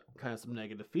 I got kind of some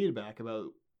negative feedback about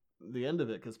the end of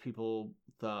it because people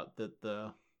thought that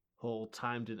the whole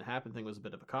time didn't happen thing was a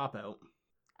bit of a cop-out.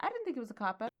 I didn't think it was a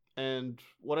cop-out. And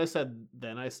what I said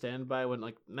then, I stand by when,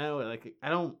 like, no, like, I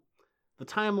don't... The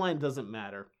timeline doesn't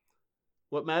matter.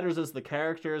 What matters is the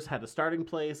characters had a starting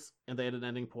place, and they had an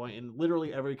ending point, and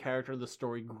literally every character in the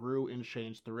story grew and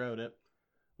changed throughout it,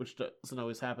 which doesn't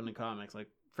always happen in comics. Like,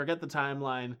 forget the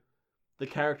timeline. The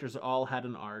characters all had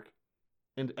an arc,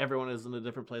 and everyone is in a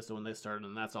different place than when they started,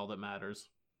 and that's all that matters.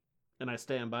 And I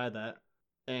stand by that.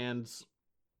 And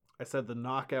I said the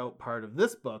knockout part of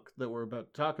this book that we're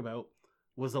about to talk about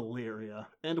was Illyria.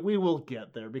 And we will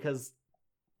get there, because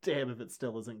damn if it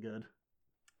still isn't good.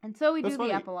 And so we That's do funny.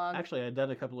 the epilogue. Actually, I did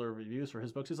a couple of reviews for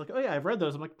his books. He's like, oh yeah, I've read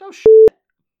those. I'm like, no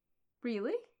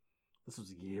Really? This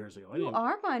was years ago. You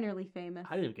are minorly famous.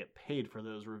 I didn't even get paid for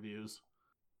those reviews.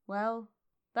 Well,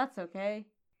 that's okay.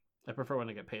 I prefer when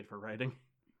I get paid for writing.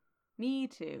 Me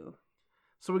too.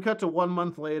 So we cut to 1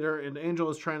 month later, and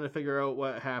Angel is trying to figure out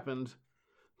what happened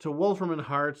to Wolfram and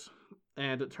Hart,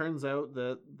 and it turns out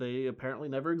that they apparently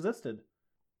never existed.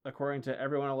 According to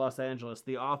everyone in Los Angeles,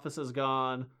 the office is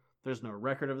gone. There's no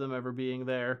record of them ever being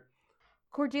there.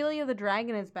 Cordelia the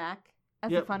Dragon is back.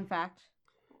 As a fun fact.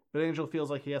 But Angel feels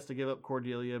like he has to give up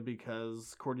Cordelia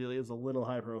because Cordelia is a little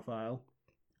high profile.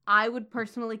 I would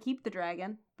personally keep the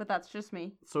dragon, but that's just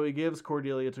me. So he gives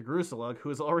Cordelia to Gruselug, who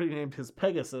has already named his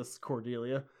Pegasus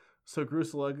Cordelia. So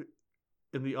Gruselug,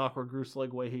 in the awkward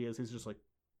Gruselug way he is, he's just like,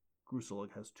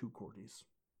 Gruselug has 2 Cordies.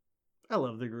 I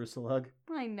love the Gruselug.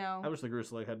 I know. I wish the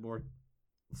Gruselug had more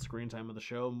screen time on the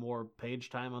show, more page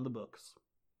time on the books.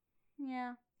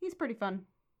 Yeah, he's pretty fun.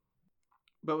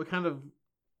 But we kind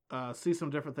of see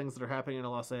some different things that are happening in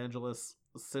Los Angeles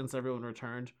since everyone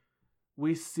returned.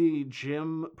 We see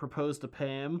Jim propose to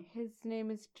Pam. His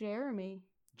name is Jeremy.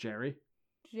 Jerry?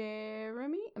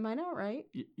 Jeremy? Am I not right?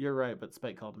 You're right, but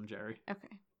Spike called him Jerry. Okay.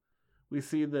 We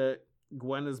see that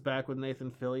Gwen is back with Nathan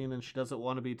Fillion and she doesn't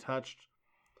want to be touched.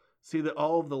 See that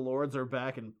all of the lords are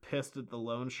back and pissed at the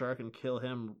loan shark and kill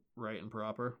him right and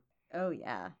proper. Oh,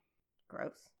 yeah.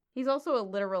 Gross. He's also a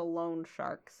literal loan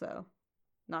shark, so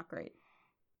not great.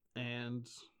 And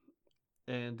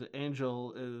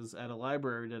Angel is at a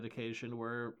library dedication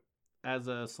where, as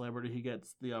a celebrity, he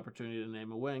gets the opportunity to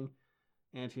name a wing,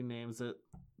 and he names it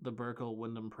the Burkle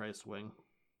Wyndham Price Wing.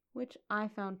 Which I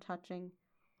found touching.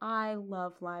 I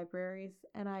love libraries,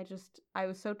 and I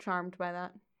was so charmed by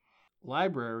that.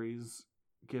 Libraries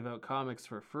give out comics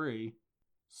for free,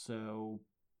 so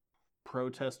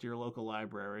protest your local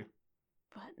library.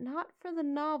 But not for the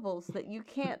novels that you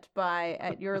can't buy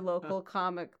at your local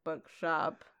comic book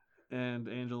shop. And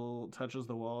Angel touches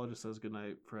the wall and just says, "Good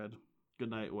night, Fred. Good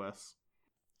night, Wes.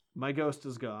 My ghost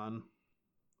is gone.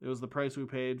 It was the price we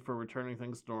paid for returning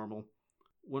things to normal.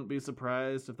 Wouldn't be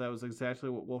surprised if that was exactly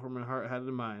what Wolfram and Hart had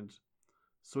in mind.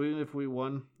 So even if we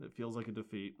won, it feels like a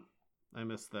defeat. I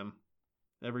miss them.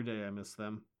 Every day I miss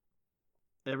them.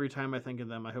 Every time I think of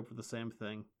them, I hope for the same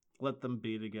thing. Let them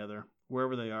be together.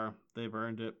 Wherever they are, they've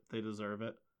earned it. They deserve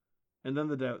it." And then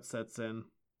the doubt sets in.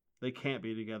 They can't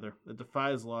be together. It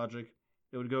defies logic.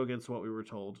 It would go against what we were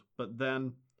told. But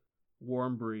then,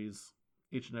 warm breeze.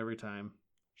 Each and every time.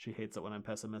 She hates it when I'm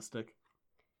pessimistic.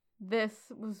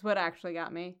 This was what actually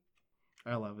got me.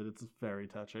 I love it. It's very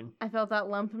touching. I felt that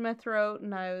lump in my throat,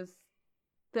 and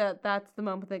that's the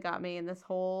moment that got me in this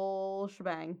whole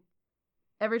shebang.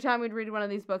 Every time we'd read one of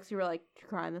these books, you were like, "Did you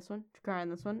cry in this one? Did you cry in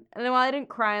this one?" And then while I didn't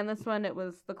cry in this one, it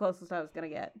was the closest I was going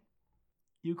to get.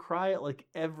 You cry at like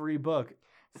every book.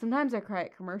 Sometimes I cry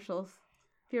at commercials.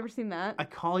 Have you ever seen that? I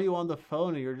call you on the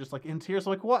phone and you're just like in tears.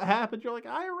 I'm like, what happened? You're like,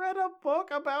 I read a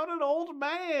book about an old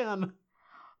man.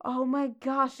 Oh my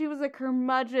gosh, he was a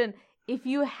curmudgeon. If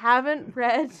you haven't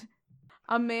read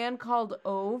A Man Called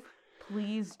Ove,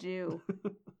 please do.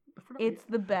 It's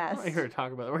the best. We're not here to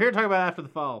talk about it. We're here to talk about After the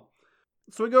Fall.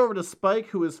 So we go over to Spike,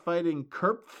 who is fighting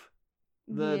Kerpf,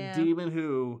 the demon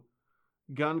who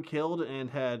Gunn killed and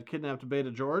had kidnapped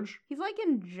Beta George. He's like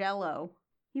in Jello.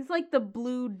 He's like the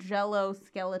blue Jello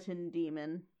skeleton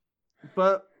demon.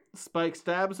 But Spike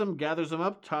stabs him, gathers him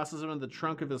up, tosses him in the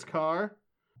trunk of his car,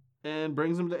 and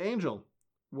brings him to Angel,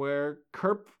 where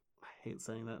Kerpf, I hate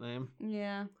saying that name,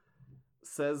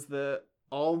 says that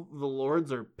all the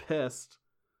lords are pissed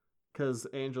because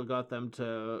Angel got them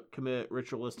to commit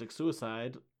ritualistic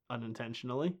suicide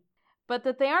unintentionally. But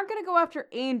that they aren't going to go after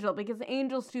Angel because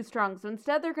Angel's too strong. So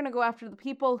instead they're going to go after the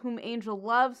people whom Angel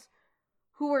loves,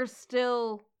 who are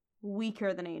still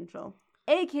weaker than Angel,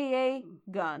 a.k.a.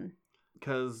 Gunn.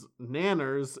 Because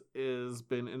Nanners has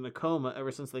been in a coma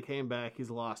ever since they came back. He's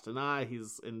lost an eye.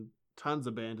 He's in tons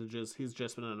of bandages. He's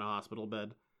just been in a hospital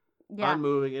bed. Yeah.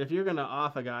 Unmoving. And if you're going to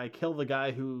off a guy, kill the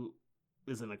guy who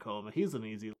is in a coma. He's an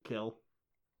easy kill.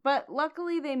 But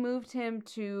luckily they moved him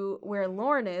to where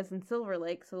Lauren is in Silver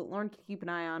Lake so that Lauren can keep an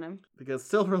eye on him. Because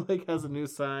Silver Lake has a new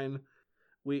sign.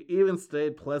 We even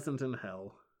stayed pleasant in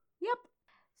hell. Yep.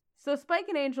 So Spike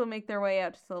and Angel make their way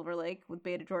out to Silver Lake with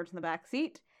Beta George in the back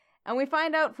seat. And we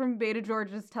find out from Beta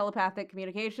George's telepathic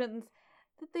communications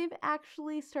that they've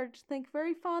actually started to think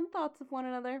very fond thoughts of one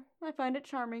another. I find it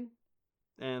charming.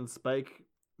 And Spike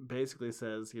basically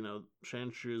says,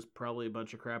 Shanshu's probably a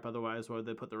bunch of crap, otherwise why would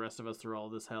they put the rest of us through all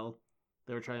this hell?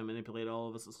 They were trying to manipulate all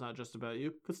of us. It's not just about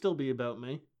you. Could still be about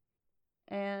me.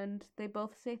 And they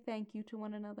both say thank you to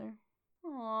one another.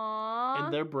 Aww.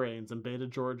 In their brains, and Beta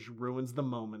George ruins the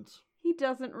moment. He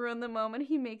doesn't ruin the moment,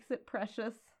 he makes it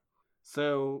precious.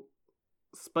 So,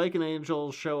 Spike and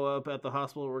Angel show up at the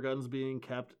hospital where Gunn's being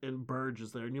kept, and Burge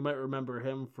is there. And you might remember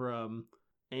him from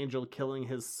Angel killing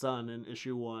his son in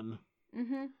issue 1.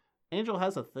 Mm-hmm. Angel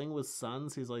has a thing with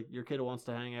sons. He's like, your kid wants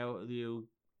to hang out with you.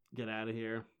 Get out of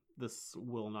here. This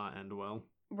will not end well.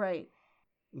 Right.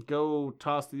 Go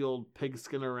toss the old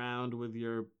pigskin around with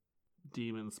your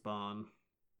demon spawn.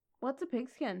 What's a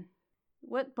pigskin?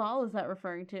 What ball is that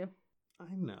referring to?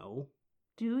 I know.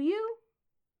 Do you?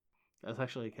 That's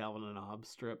actually a Calvin and Hobbes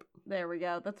strip. There we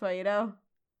go. That's why you know.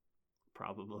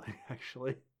 Probably,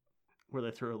 actually. Where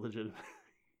they throw a legit...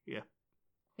 Yeah.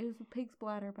 It was a pig's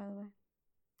bladder, by the way.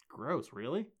 Gross,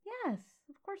 really? Yes,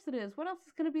 of course it is. What else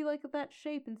is going to be like of that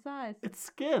shape and size? It's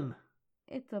skin.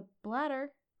 It's a bladder.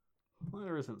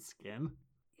 Bladder isn't skin.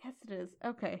 Yes, it is.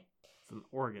 Okay. It's an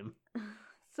organ.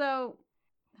 So,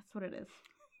 that's what it is.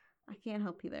 I can't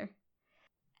help you there.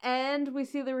 And we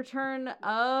see the return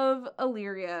of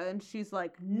Illyria, and she's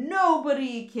like,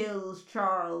 nobody kills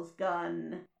Charles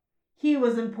Gunn. He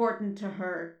was important to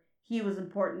her. He was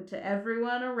important to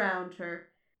everyone around her.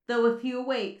 Though if he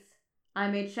awakes, I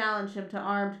may challenge him to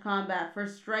armed combat for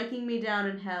striking me down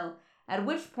in hell, at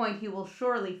which point he will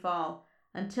surely fall.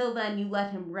 Until then, you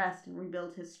let him rest and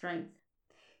rebuild his strength.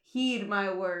 Heed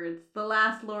my words. The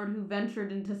last lord who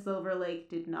ventured into Silver Lake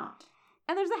did not.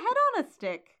 And there's a head on a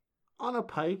stick. On a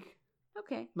pike.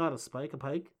 Okay. Not a spike, a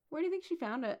pike. Where do you think she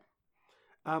found it?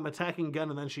 Attacking Gunn,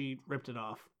 and then she ripped it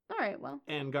off. All right, well.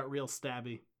 And got real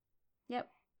stabby. Yep.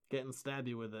 Getting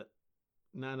stabby with it.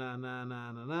 Na na na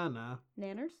na na na na.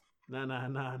 Nanners? Na na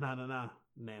na na na na.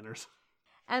 Nanners.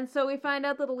 And so we find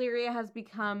out that Illyria has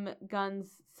become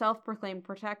Gunn's self-proclaimed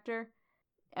protector.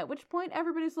 At which point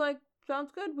everybody's like,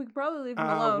 sounds good, we can probably leave him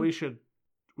alone. We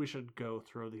should go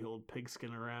throw the old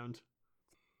pigskin around.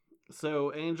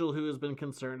 So Angel, who has been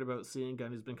concerned about seeing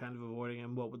Gunn, who's been kind of avoiding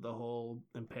him, what with the whole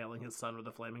impaling his son with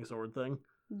a flaming sword thing.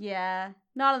 Yeah,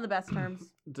 not on the best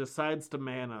terms. Decides to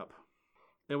man up.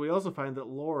 And we also find that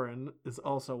Lauren is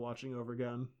also watching over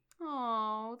Gunn.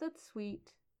 Oh, that's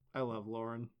sweet. I love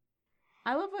Lauren.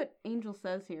 I love what Angel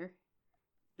says here.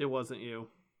 It wasn't you.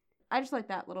 I just like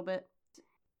that little bit.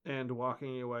 And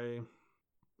walking away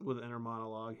with an inner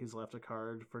monologue, he's left a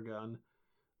card for Gunn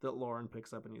that Lauren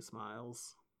picks up and he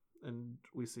smiles. And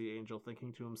we see Angel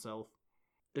thinking to himself,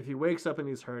 if he wakes up and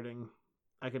he's hurting,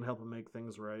 I can help him make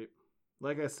things right.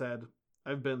 Like I said,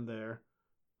 I've been there.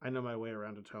 I know my way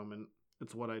around atonement.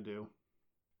 It's what I do.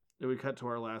 And we cut to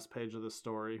our last page of this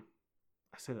story.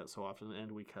 I say that so often,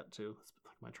 and we cut to. It's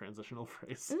like my transitional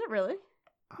phrase. Is it really?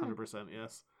 100%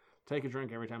 yes. Take a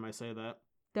drink every time I say that.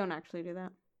 Don't actually do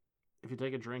that. If you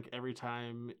take a drink every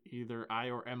time either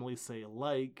I or Emily say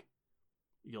like,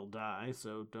 you'll die,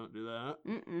 so don't do that.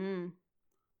 Mm-mm.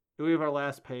 We have our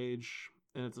last page,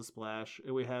 and it's a splash.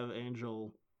 And we have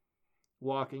Angel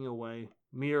walking away,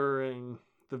 mirroring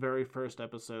the very first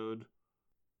episode,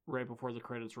 right before the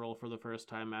credits roll for the first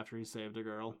time after he saved a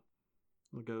girl.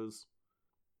 It goes,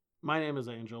 my name is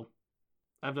Angel.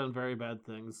 I've done very bad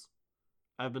things.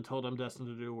 I've been told I'm destined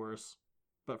to do worse.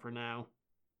 But for now,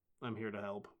 I'm here to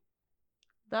help.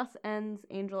 Thus ends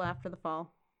Angel After the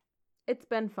Fall. It's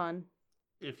been fun.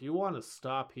 If you want to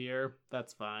stop here,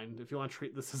 that's fine. If you want to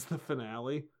treat this as the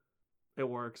finale, it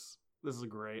works. This is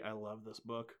great. I love this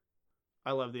book.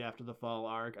 I love the After the Fall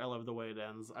arc. I love the way it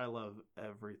ends. I love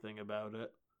everything about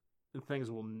it. And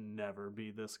things will never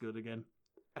be this good again.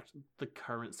 Actually, the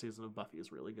current season of Buffy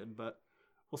is really good, but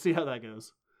we'll see how that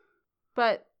goes.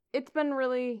 But it's been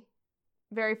really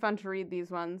very fun to read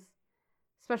these ones,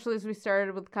 especially as we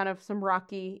started with kind of some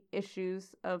rocky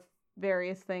issues of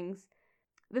various things.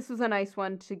 This was a nice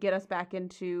one to get us back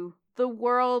into the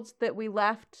world that we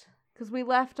left, because we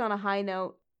left on a high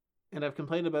note. And I've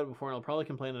complained about it before, and I'll probably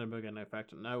complain about it again. In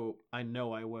fact, no, I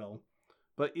know I will.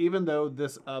 But even though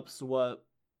this ups what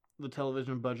the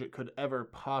television budget could ever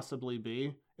possibly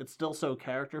be, it's still so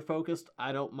character-focused,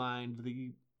 I don't mind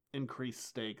the increased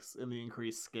stakes and the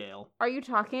increased scale. Are you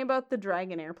talking about the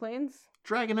Dragon airplanes?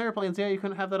 Dragon airplanes, yeah, you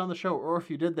couldn't have that on the show, or if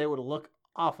you did, they would look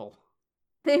awful.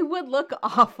 They would look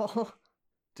awful.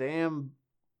 Damn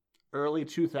early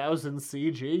 2000s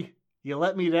CG. You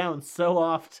let me down so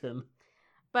often.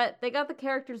 But they got the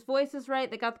characters' voices right.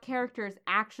 They got the characters'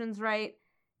 actions right.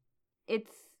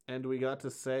 And we got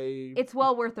to say... It's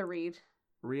well worth a read.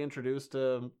 Reintroduced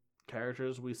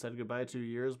characters we said goodbye to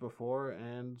years before,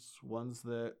 and ones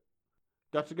that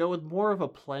got to go with more of a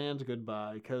planned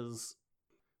goodbye, because...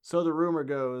 So the rumor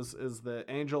goes is that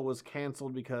Angel was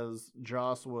canceled because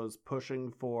Joss was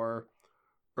pushing for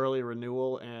early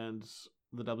renewal, and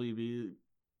the WB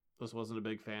just wasn't a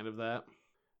big fan of that,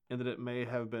 and that it may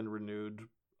have been renewed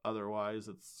otherwise.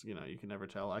 It's, you can never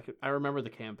tell. I remember the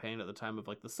campaign at the time of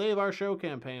like the Save Our Show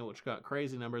campaign, which got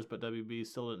crazy numbers, but WB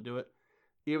still didn't do it.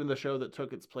 Even the show that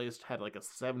took its place had like a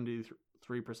 73%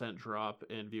 drop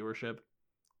in viewership.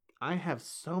 I have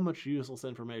so much useless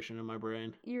information in my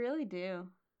brain. You really do.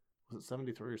 Was it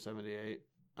 73 or 78?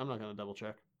 I'm not going to double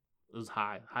check. It was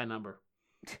high number.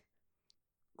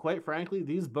 Quite frankly,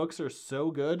 these books are so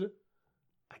good,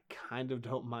 I kind of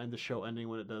don't mind the show ending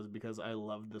when it does, because I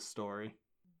love this story.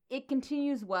 It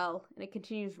continues well, and it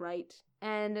continues right,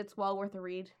 and it's well worth a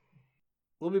read.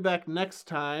 We'll be back next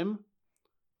time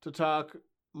to talk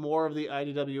more of the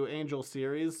IDW Angel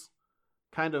series,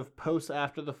 kind of post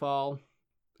After the Fall.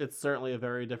 It's certainly a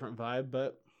very different vibe,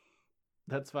 but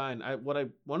that's fine.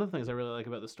 One of the things I really like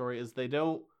about the story is they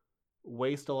don't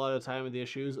waste a lot of time in the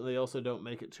issues, and they also don't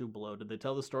make it too bloated. They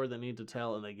tell the story they need to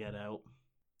tell, and they get out.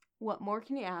 What more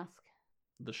can you ask?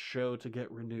 The show to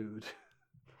get renewed.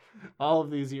 All of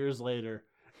these years later.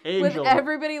 Angel, with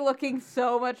everybody looking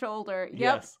so much older. Yep.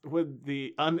 Yes, with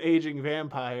the unaging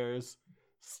vampires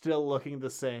still looking the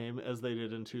same as they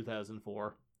did in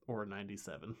 2004 or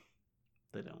 97.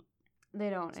 They don't. They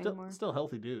don't anymore. Still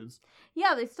healthy dudes.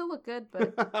 Yeah, they still look good,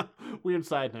 but... Weird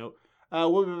side note.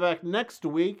 We'll be back next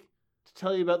week to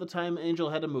tell you about the time Angel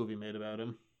had a movie made about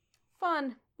him.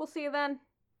 Fun. We'll see you then.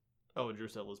 Oh, and Drew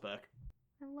Silla's back.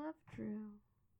 I love Drew.